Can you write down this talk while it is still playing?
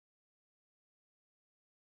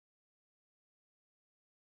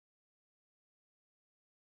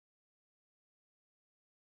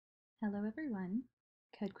Hello everyone,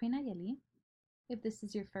 Code Queen Ayeli. If this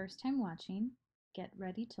is your first time watching, get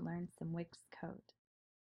ready to learn some Wix code.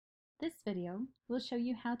 This video will show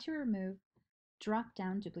you how to remove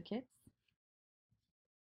drop-down duplicates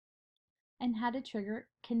and how to trigger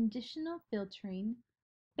conditional filtering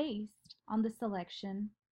based on the selection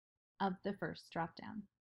of the first drop-down.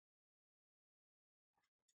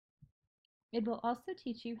 It will also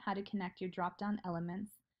teach you how to connect your drop-down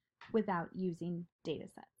elements without using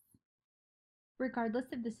datasets. Regardless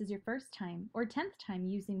if this is your first time or 10th time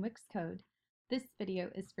using Wix Code, this video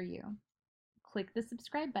is for you. Click the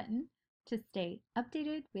subscribe button to stay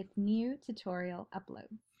updated with new tutorial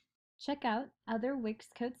uploads. Check out other Wix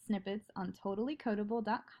Code snippets on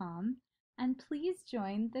totallycodable.com and please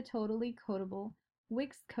join the Totally Codable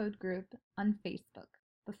Wix Code group on Facebook.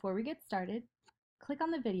 Before we get started, click on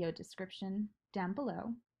the video description down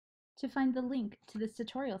below to find the link to this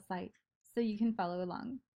tutorial site so you can follow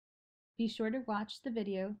along. Be sure to watch the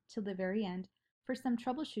video till the very end for some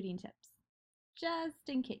troubleshooting tips, just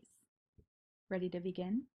in case. Ready to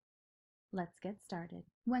begin? Let's get started.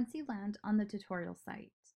 Once you land on the tutorial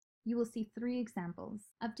site, you will see 3 examples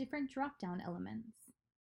of different drop-down elements.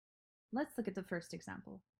 Let's look at the first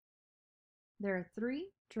example. There are 3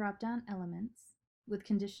 drop-down elements with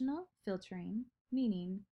conditional filtering,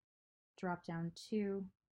 meaning drop-down 2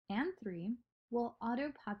 and 3 will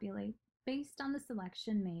auto-populate based on the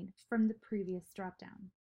selection made from the previous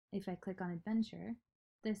dropdown. If I click on Adventure,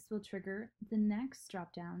 this will trigger the next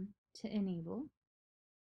dropdown to enable.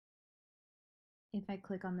 If I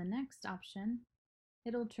click on the next option,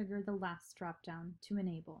 it'll trigger the last dropdown to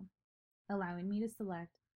enable, allowing me to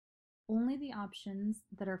select only the options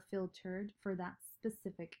that are filtered for that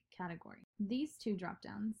specific category. These 2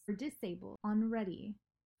 dropdowns are disabled on Ready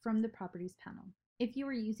from the Properties panel. If you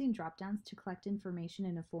are using dropdowns to collect information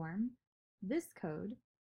in a form, this code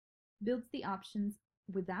builds the options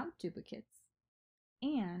without duplicates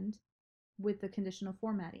and with the conditional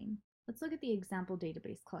formatting. Let's look at the example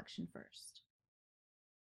database collection first.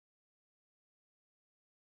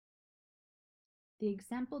 The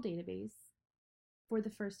example database for the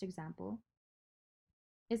first example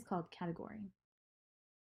is called Category.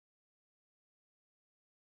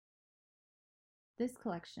 This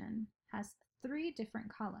collection has 3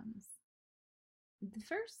 different columns. The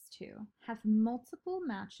first 2 have multiple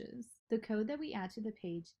matches. The code that we add to the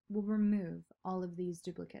page will remove all of these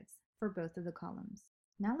duplicates for both of the columns.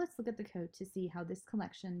 Now let's look at the code to see how this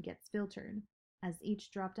collection gets filtered as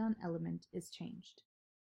each drop-down element is changed.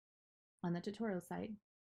 On the tutorial site,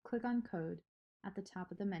 click on Code at the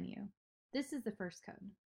top of the menu. This is the first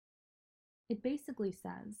code. It basically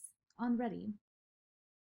says, on Ready,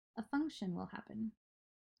 a function will happen.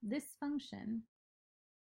 This function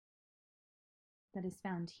that is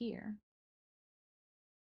found here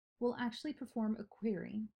will actually perform a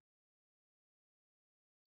query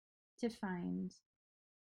to find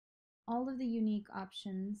all of the unique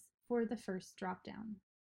options for the first dropdown.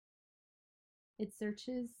 It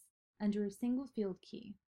searches under a single field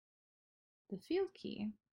key. The field key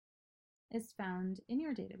is found in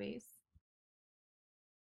your database.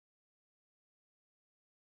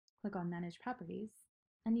 Click on Manage Properties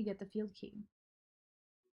and you get the field key.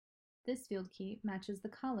 This field key matches the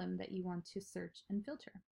column that you want to search and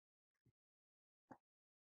filter.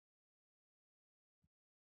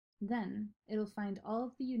 Then it'll find all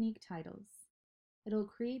of the unique titles. It'll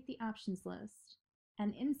create the options list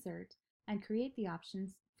and insert and create the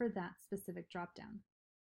options for that specific dropdown.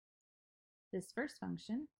 This first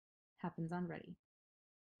function happens on Ready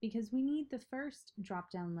because we need the first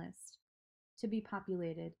dropdown list to be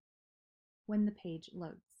populated when the page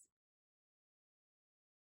loads.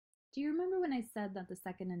 Do you remember when I said that the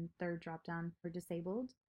second and third dropdown were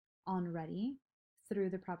disabled on Ready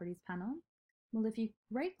through the Properties panel? Well, if you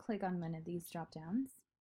right-click on one of these dropdowns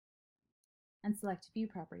and select View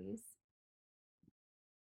Properties,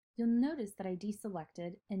 you'll notice that I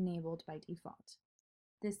deselected Enabled by default.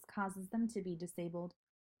 This causes them to be disabled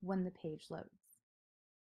when the page loads.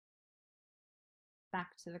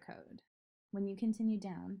 Back to the code. When you continue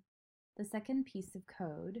down, the second piece of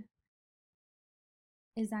code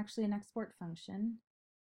is actually an export function,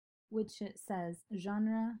 which it says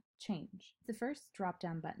genre change. The first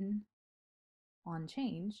drop-down button on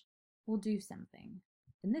change will do something.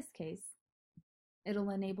 In this case, it'll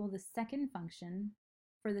enable the second function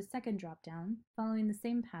for the second drop-down, following the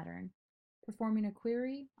same pattern, performing a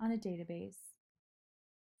query on a database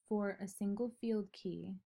for a single field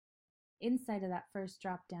key inside of that first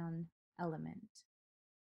drop-down element.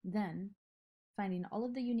 Then, finding all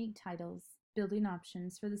of the unique titles, building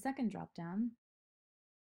options for the second dropdown,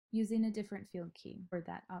 using a different field key for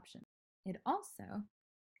that option. It also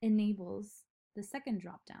enables the second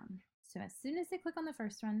dropdown. So as soon as they click on the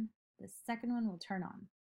first one, the second one will turn on.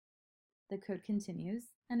 The code continues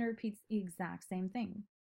and it repeats the exact same thing.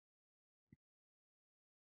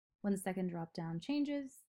 When the second dropdown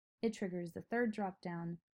changes, it triggers the third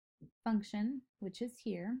dropdown function, which is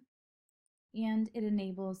here, and it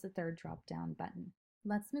enables the third dropdown button.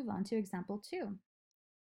 Let's move on to example 2.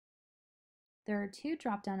 There are 2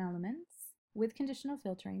 dropdown elements with conditional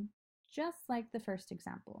filtering, just like the first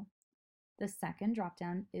example. The second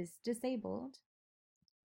dropdown is disabled,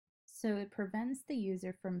 so it prevents the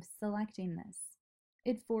user from selecting this.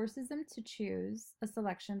 It forces them to choose a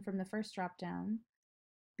selection from the first dropdown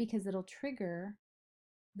because it'll trigger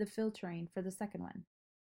the filtering for the second one.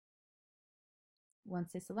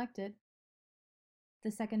 Once they select it,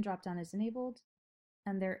 the second dropdown is enabled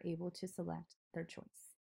and they're able to select their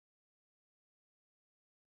choice.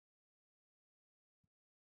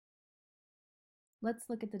 Let's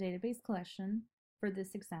look at the database collection for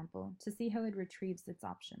this example to see how it retrieves its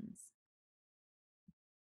options.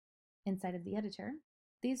 Inside of the editor,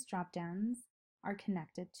 these dropdowns are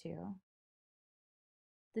connected to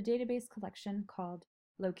the database collection called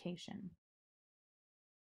location.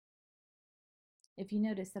 If you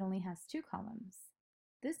notice, it only has 2 columns.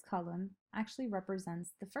 This column actually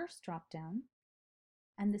represents the first dropdown,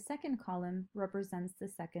 and the second column represents the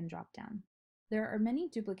second dropdown. There are many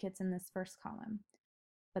duplicates in this first column,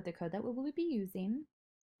 but the code that we will be using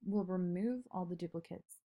will remove all the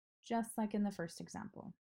duplicates, just like in the first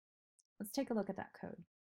example. Let's take a look at that code.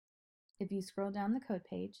 If you scroll down the code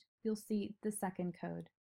page, you'll see the second code.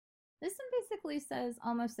 This one basically says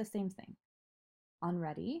almost the same thing. On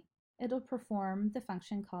ready, it'll perform the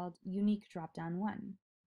function called unique dropdown 1,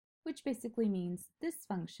 which basically means this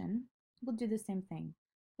function will do the same thing.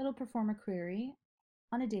 It'll perform a query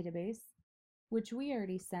on a database, which we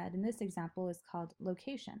already said in this example is called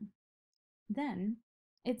location. Then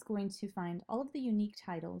it's going to find all of the unique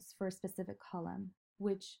titles for a specific column,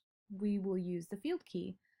 which we will use the field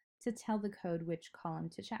key to tell the code which column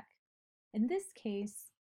to check. In this case,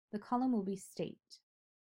 the column will be state.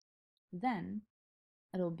 Then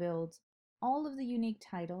it'll build all of the unique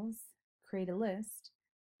titles, create a list,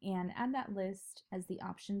 and add that list as the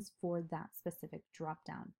options for that specific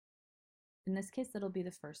dropdown. In this case, it'll be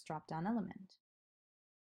the first dropdown element.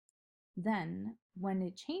 Then, when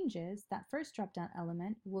it changes, that first dropdown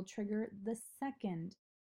element will trigger the second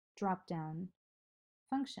dropdown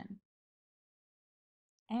function.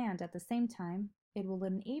 And at the same time, it will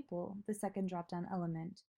enable the second dropdown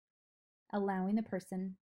element, allowing the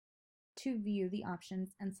person to view the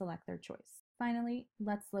options and select their choice. Finally,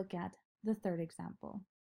 let's look at the third example.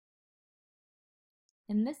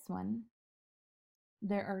 In this one,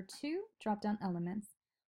 there are 2 dropdown elements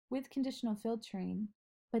with conditional filtering,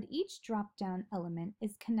 but each dropdown element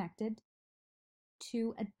is connected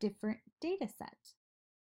to a different dataset,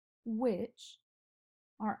 which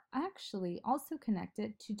are actually also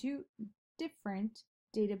connected to 2 different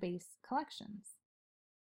database collections.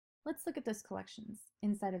 Let's look at those collections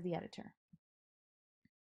inside of the editor.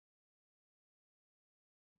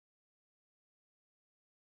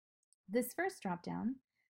 This first dropdown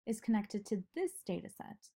is connected to this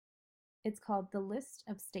dataset. It's called the list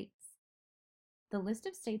of states. The list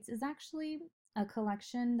of states is actually a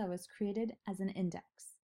collection that was created as an index,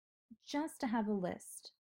 just to have a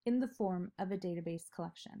list in the form of a database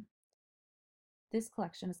collection. This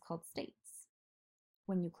collection is called states.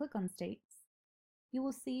 When you click on states, you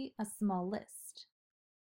will see a small list,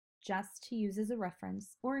 just to use as a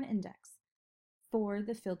reference or an index for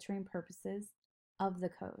the filtering purposes of the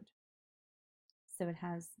code. So it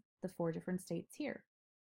has the 4 different states here.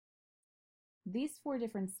 These 4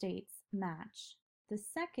 different states match the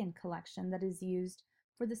second collection that is used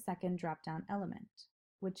for the second dropdown element,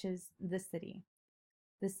 which is the city.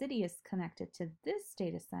 The city is connected to this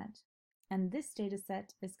dataset, and this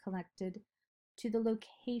dataset is connected to the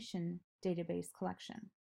location database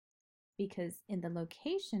collection, because in the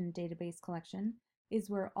location database collection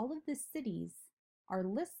is where all of the cities are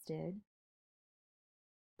listed,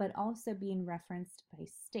 but also being referenced by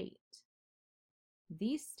state.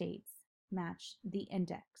 These states match the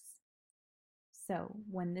index. So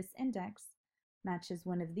when this index matches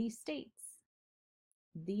one of these states,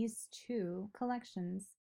 these 2 collections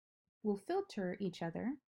will filter each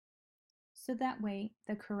other, so that way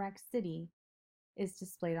the correct city is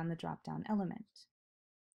displayed on the dropdown element.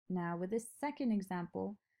 Now with this second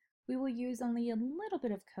example, we will use only a little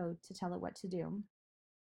bit of code to tell it what to do.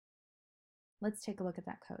 Let's take a look at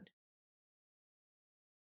that code.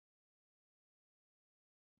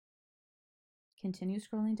 Continue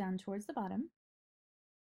scrolling down towards the bottom.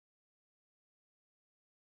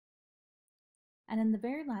 And in the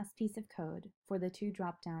very last piece of code for the two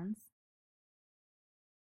dropdowns,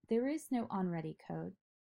 there is no onReady code,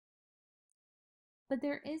 but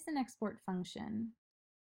there is an export function.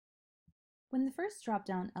 When the first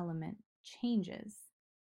dropdown element changes,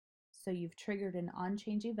 so you've triggered an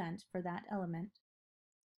onChange event for that element,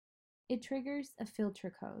 it triggers a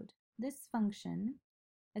filter code. This function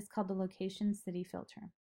is called the location city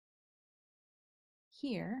filter.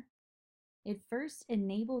 Here, it first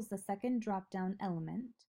enables the second dropdown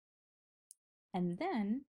element, and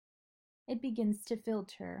then it begins to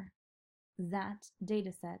filter that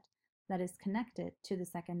dataset that is connected to the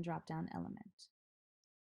second dropdown element.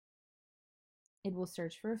 It will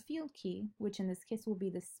search for a field key, which in this case will be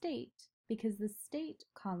the state, because the state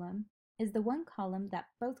column is the one column that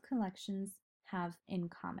both collections have in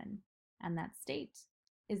common, and that state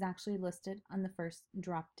is actually listed on the first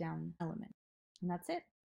dropdown element. And that's it.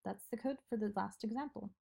 That's the code for the last example.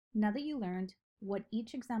 Now that you learned what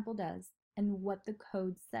each example does and what the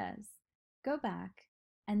code says, go back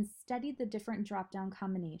and study the different dropdown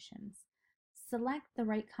combinations. Select the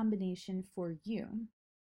right combination for you,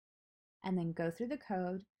 and then go through the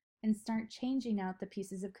code and start changing out the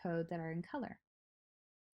pieces of code that are in color.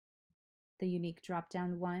 The unique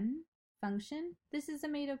dropdown one function, this is a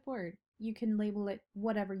made-up word. You can label it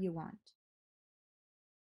whatever you want.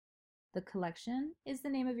 The collection is the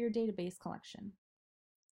name of your database collection.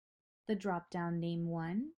 The dropdown name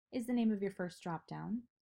one is the name of your first dropdown,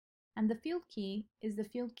 and the field key is the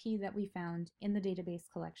field key that we found in the database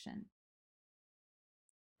collection.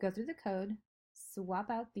 Go through the code, swap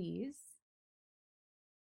out these,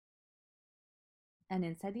 and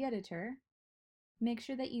inside the editor, make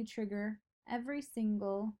sure that you trigger every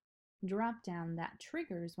single dropdown that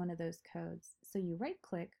triggers one of those codes. So you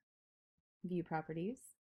right-click, View Properties,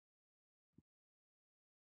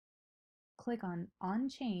 click on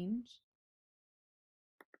onChange,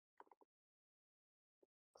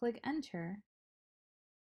 click Enter,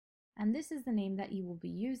 and this is the name that you will be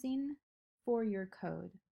using for your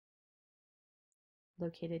code,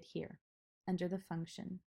 located here under the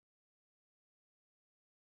function.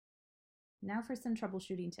 Now for some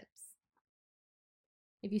troubleshooting tips.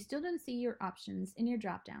 If you still don't see your options in your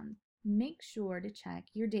dropdown, make sure to check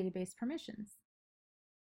your database permissions.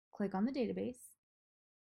 Click on the database,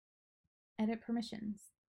 edit permissions.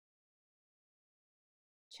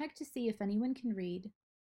 Check to see if anyone can read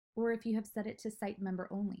or if you have set it to site member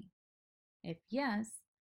only. If yes,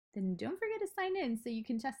 then don't forget to sign in so you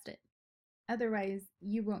can test it. Otherwise,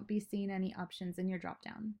 you won't be seeing any options in your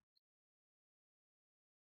dropdown.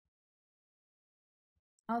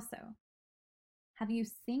 Also, have you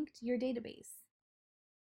synced your database?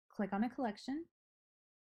 Click on a collection,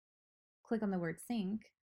 click on the word sync,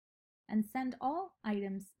 and send all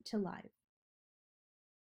items to live.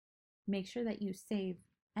 Make sure that you save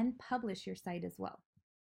and publish your site as well.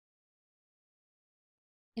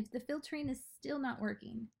 If the filtering is still not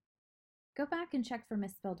working, go back and check for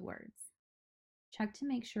misspelled words. Check to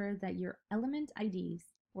make sure that your element IDs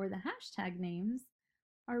or the hashtag names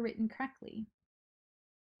are written correctly.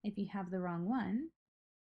 If you have the wrong one,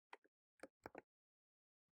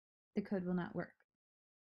 the code will not work.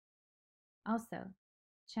 Also,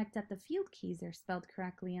 check that the field keys are spelled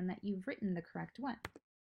correctly and that you've written the correct one.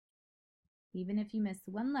 Even if you miss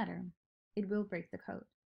one letter, it will break the code.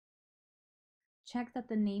 Check that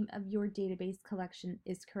the name of your database collection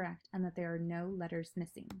is correct and that there are no letters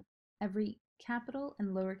missing. Every capital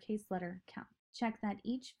and lowercase letter count. Check that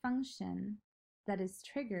each function that is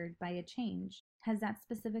triggered by a change has that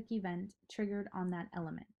specific event triggered on that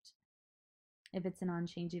element. If it's an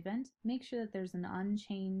onChange event, make sure that there's an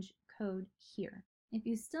onChange code here. If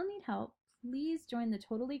you still need help, please join the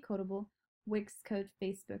Totally Codable Wix Code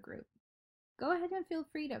Facebook group. Go ahead and feel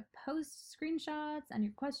free to post screenshots and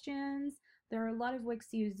your questions. There are a lot of Wix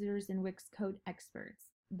users and Wix Code experts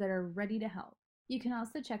that are ready to help. You can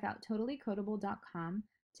also check out totallycodable.com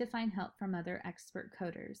to find help from other expert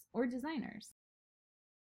coders or designers,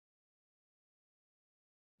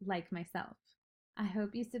 like myself. I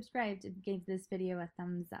hope you subscribed and gave this video a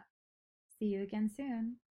thumbs up. See you again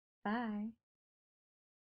soon. Bye.